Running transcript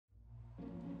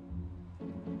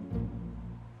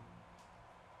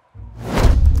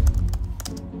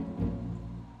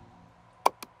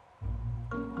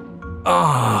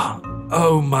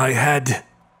Oh, my head.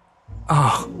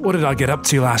 What did I get up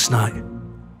to last night?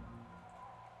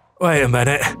 Wait a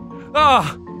minute.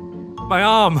 My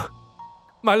arm.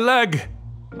 My leg.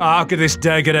 How could this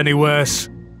day get any worse?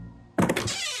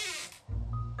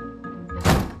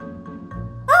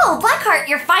 Oh, Blackheart,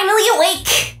 you're finally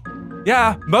awake!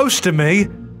 Yeah, most of me.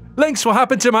 Lynx, what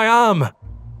happened to my arm?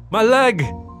 My leg?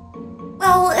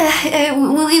 Well,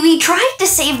 we tried to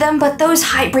save them, but those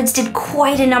hybrids did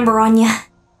quite a number on you.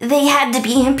 They had to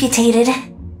be amputated.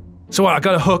 So what, I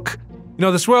got a hook? You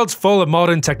know, this world's full of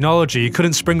modern technology. You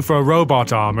couldn't spring for a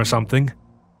robot arm or something.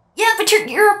 Yeah, but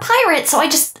you're a pirate, so I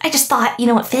just thought, you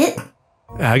know, it fit.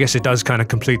 I guess it does kind of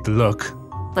complete the look.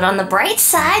 But on the bright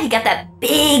side, you got that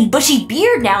big bushy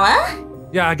beard now, huh?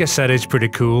 Yeah, I guess that is pretty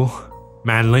cool.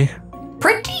 Manly.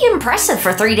 Pretty impressive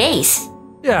for 3 days.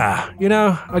 Yeah, you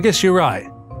know, I guess you're right.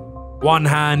 1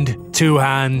 hand, 2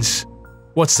 hands.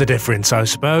 What's the difference, I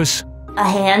suppose? A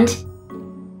hand.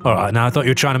 Alright, now I thought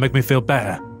you were trying to make me feel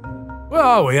better. Where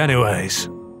are we, anyways?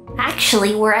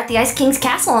 Actually, we're at the Ice King's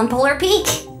castle on Polar Peak.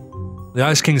 The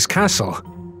Ice King's castle?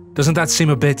 Doesn't that seem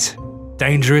a bit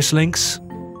dangerous, Lynx?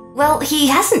 Well, he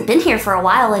hasn't been here for a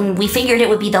while, and we figured it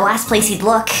would be the last place he'd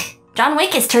look. John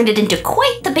Wick has turned it into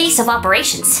quite the base of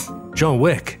operations. John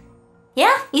Wick?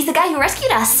 Yeah, he's the guy who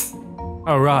rescued us.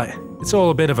 Oh, right. It's all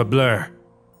a bit of a blur.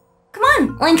 Come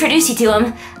on, I'll introduce you to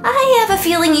him. I have a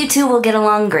feeling you two will get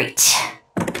along great.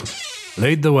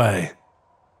 Lead the way.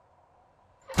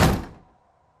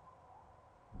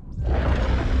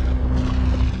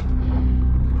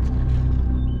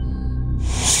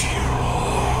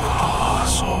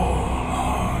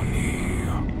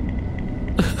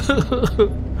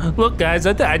 Look, guys,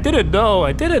 I didn't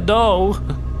know.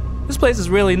 This place is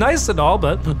really nice and all,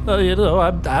 but, you know,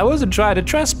 I wasn't trying to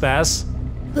trespass.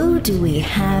 Who do we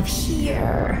have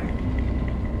here?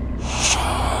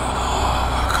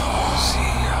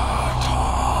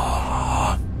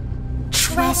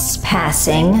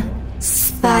 Trespassing?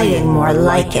 Spying more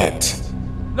like it.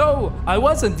 No, I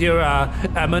wasn't, Your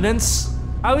Eminence.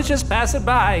 I was just passing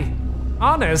by.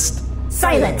 Honest.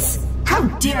 Silence! How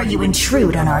dare you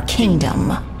intrude on our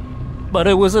kingdom? But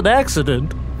it was an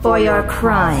accident. For your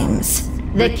crimes,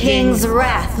 the king's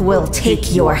wrath will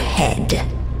take your head.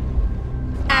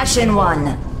 Ashen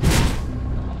One.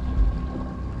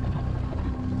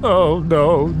 Oh,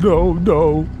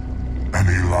 no.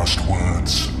 Any last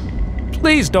words?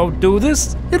 Please don't do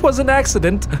this. It was an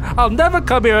accident. I'll never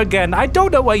come here again. I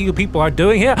don't know what you people are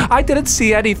doing here. I didn't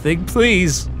see anything,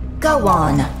 please. Go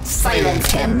on.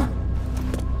 Silence him.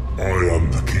 I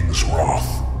am the king's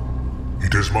wrath.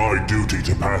 It is my duty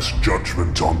to pass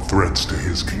judgment on threats to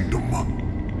his kingdom.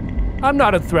 I'm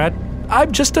not a threat.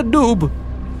 I'm just a noob.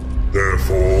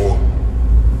 Therefore,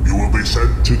 you will be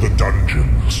sent to the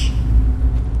dungeons.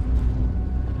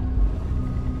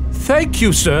 Thank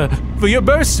you, sir, for your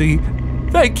mercy.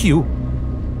 Thank you.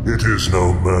 It is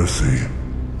no mercy.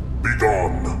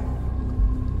 Begone.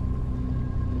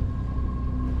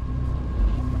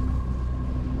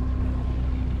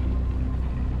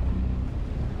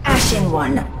 Ashen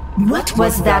One, what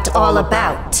was that all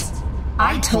about?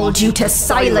 I told you to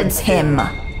silence him.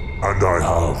 And I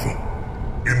have.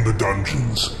 In the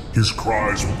dungeons, his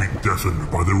cries will be deafened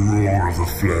by the roar of the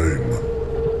flame.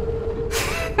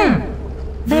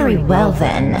 Very well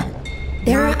then.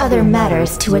 There are other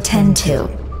matters to attend to.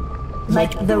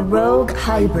 Like the rogue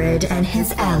hybrid and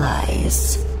his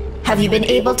allies. Have you been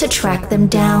able to track them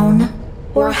down?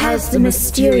 Or has the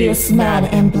mysterious man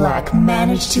in black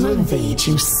managed to evade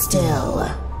you still?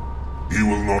 He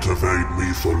will not evade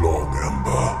me for long,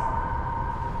 Ember.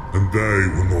 And they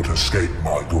will not escape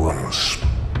my grasp.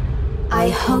 I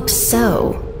hope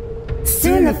so.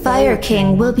 Soon the Fire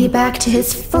King will be back to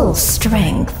his full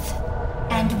strength.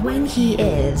 And when he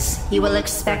is, he will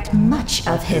expect much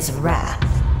of his wrath.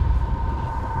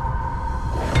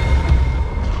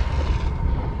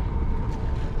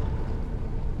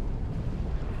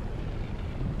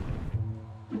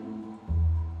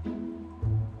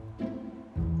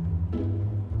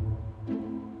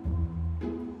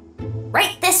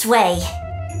 Right this way.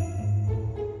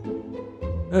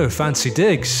 Oh, fancy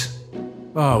digs.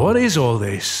 Oh, what is all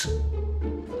this?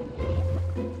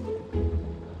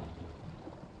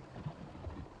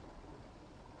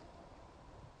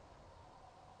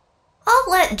 I'll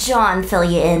let John fill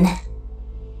you in.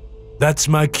 That's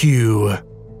my cue.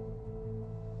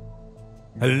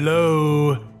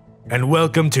 Hello, and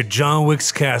welcome to John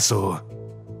Wick's castle.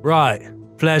 Right,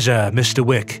 pleasure, Mr.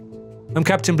 Wick. I'm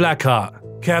Captain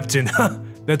Blackheart. Captain,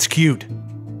 that's cute.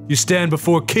 You stand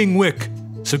before King Wick,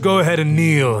 so go ahead and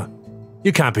kneel.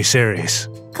 You can't be serious.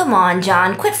 Come on,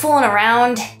 John, quit fooling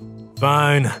around.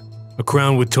 Fine. A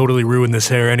crown would totally ruin this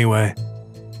hair anyway.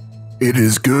 It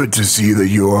is good to see that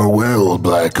you are well,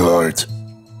 Blackheart.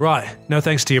 Right, no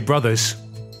thanks to your brothers.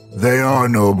 They are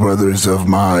no brothers of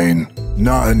mine.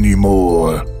 Not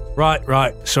anymore.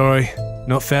 Right, sorry.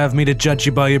 Not fair of me to judge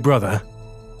you by your brother.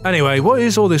 Anyway, what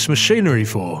is all this machinery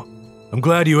for? I'm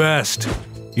glad you asked.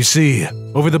 You see,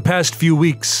 over the past few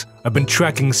weeks, I've been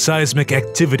tracking seismic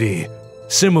activity,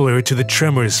 similar to the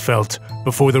tremors felt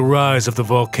before the rise of the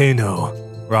volcano,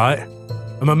 right?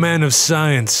 I'm a man of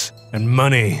science and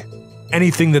money.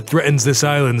 Anything that threatens this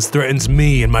island threatens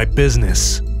me and my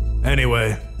business.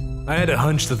 Anyway, I had a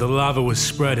hunch that the lava was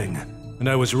spreading, and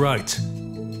I was right.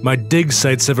 My dig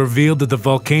sites have revealed that the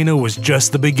volcano was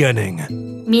just the beginning.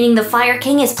 Meaning the Fire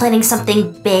King is planning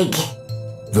something big.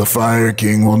 The Fire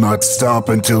King will not stop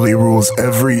until he rules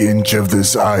every inch of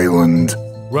this island.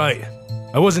 Right.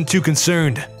 I wasn't too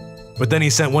concerned, but then he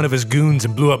sent one of his goons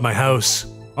and blew up my house.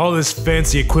 All this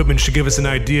fancy equipment should give us an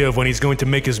idea of when he's going to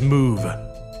make his move.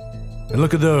 And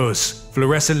look at those,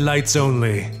 fluorescent lights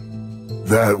only.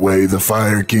 That way the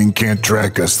Fire King can't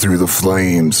track us through the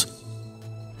flames.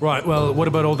 Right, well, what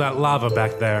about all that lava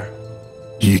back there?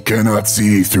 He cannot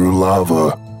see through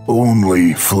lava,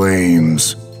 only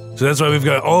flames. So that's why we've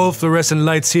got all fluorescent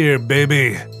lights here,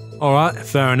 baby. Alright,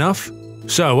 fair enough.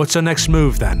 So, what's our next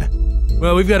move then?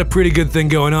 Well, we've got a pretty good thing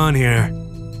going on here.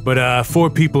 But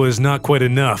 4 people is not quite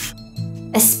enough.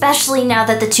 Especially now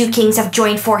that the 2 kings have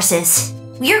joined forces.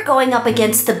 We're going up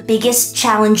against the biggest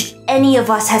challenge any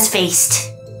of us has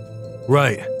faced.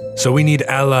 Right, so we need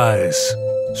allies.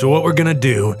 So what we're gonna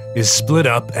do is split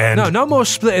up and— No more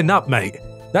splitting up, mate.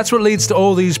 That's what leads to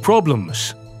all these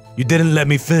problems. You didn't let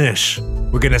me finish.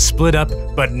 We're gonna split up,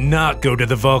 but not go to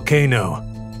the volcano.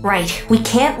 Right, we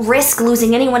can't risk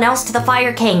losing anyone else to the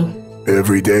Fire King.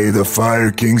 Every day the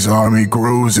Fire King's army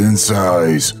grows in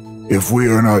size. If we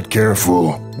are not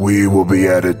careful, we will be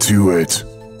added to it.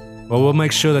 Well, we'll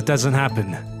make sure that doesn't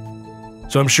happen.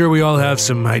 So I'm sure we all have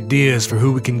some ideas for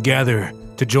who we can gather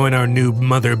to join our new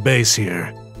mother base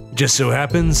here. It just so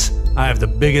happens, I have the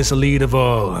biggest lead of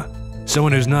all.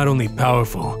 Someone who's not only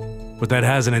powerful, but that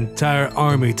has an entire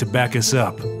army to back us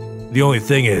up. The only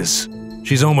thing is,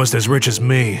 she's almost as rich as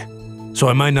me, so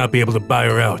I might not be able to buy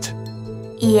her out.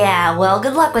 Yeah, well,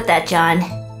 good luck with that, John.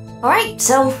 Alright,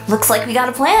 so looks like we got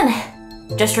a plan.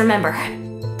 Just remember,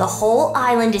 the whole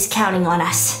island is counting on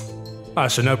us. Ah,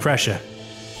 so no pressure.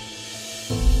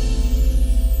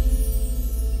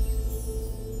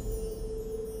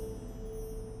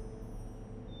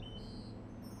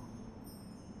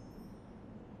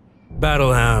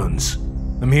 Battlehounds,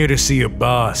 I'm here to see your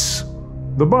boss.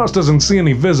 The boss doesn't see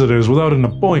any visitors without an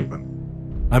appointment.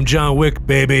 I'm John Wick,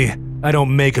 baby. I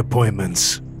don't make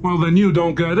appointments. Well, then you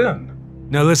don't get in.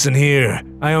 Now listen here,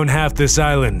 I own half this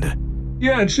island.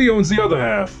 Yeah, and she owns the other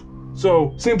half.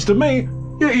 So, seems to me,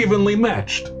 you're evenly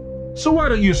matched. So why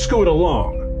don't you scoot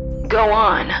along? Go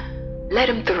on. Let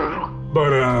him through.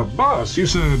 But, boss, you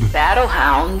said…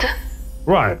 Battlehound.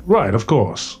 Right, of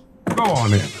course. Go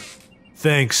on in.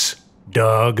 Thanks,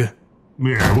 dog.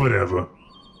 Yeah, whatever.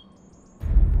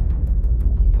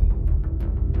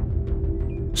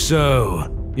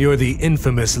 So, you're the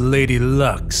infamous Lady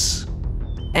Lux.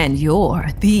 And you're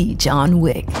the John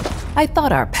Wick. I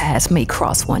thought our paths may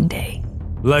cross one day.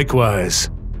 Likewise,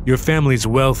 your family's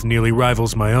wealth nearly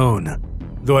rivals my own,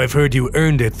 though I've heard you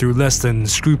earned it through less than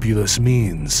scrupulous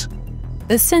means.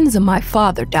 The sins of my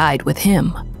father died with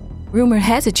him. Rumor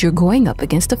has it you're going up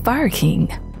against a Fire King.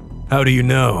 How do you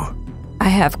know? I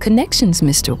have connections,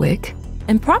 Mr. Wick.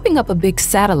 And propping up a big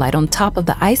satellite on top of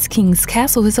the Ice King's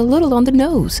castle is a little on the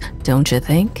nose, don't you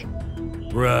think?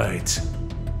 Right.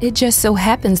 It just so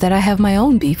happens that I have my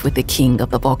own beef with the king of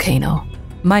the volcano.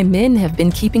 My men have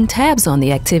been keeping tabs on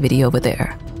the activity over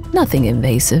there. Nothing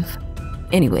invasive.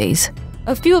 Anyways,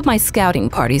 a few of my scouting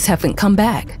parties haven't come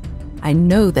back. I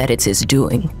know that it's his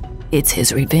doing. It's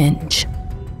his revenge.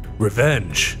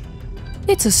 Revenge?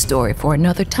 It's a story for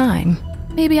another time.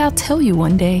 Maybe I'll tell you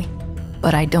one day.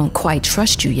 But I don't quite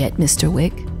trust you yet, Mr.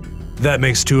 Wick. That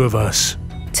makes 2 of us.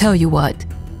 Tell you what,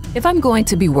 if I'm going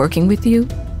to be working with you,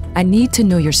 I need to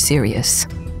know you're serious.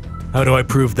 How do I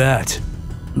prove that?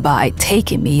 By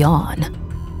taking me on.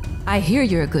 I hear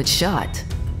you're a good shot.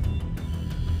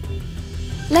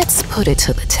 Let's put it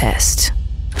to the test.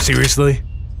 Seriously?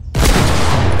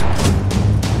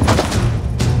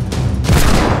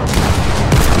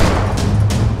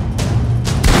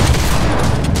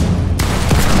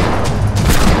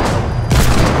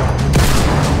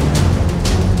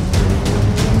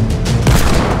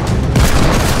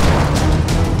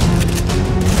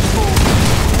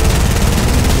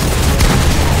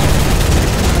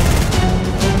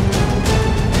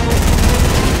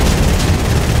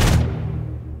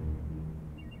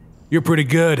 You're pretty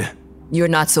good. You're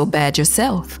not so bad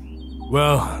yourself.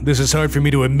 Well, this is hard for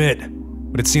me to admit,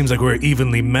 but it seems like we're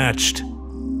evenly matched.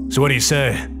 So what do you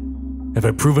say? Have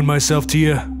I proven myself to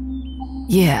you?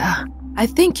 Yeah, I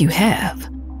think you have.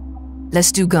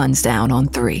 Let's do guns down on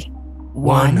 3.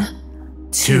 1,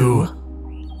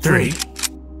 2, 3.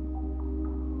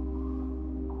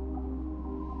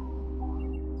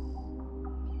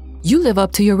 You live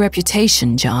up to your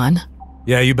reputation, John.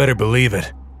 Yeah, you better believe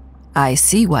it. I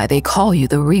see why they call you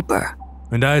the Reaper.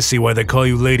 And I see why they call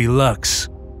you Lady Lux.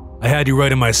 I had you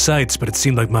right in my sights, but it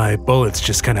seemed like my bullets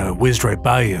just kinda whizzed right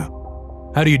by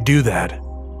you. How do you do that?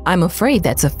 I'm afraid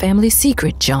that's a family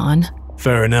secret, John.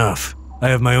 Fair enough. I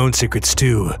have my own secrets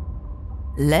too.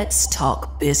 Let's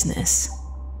talk business.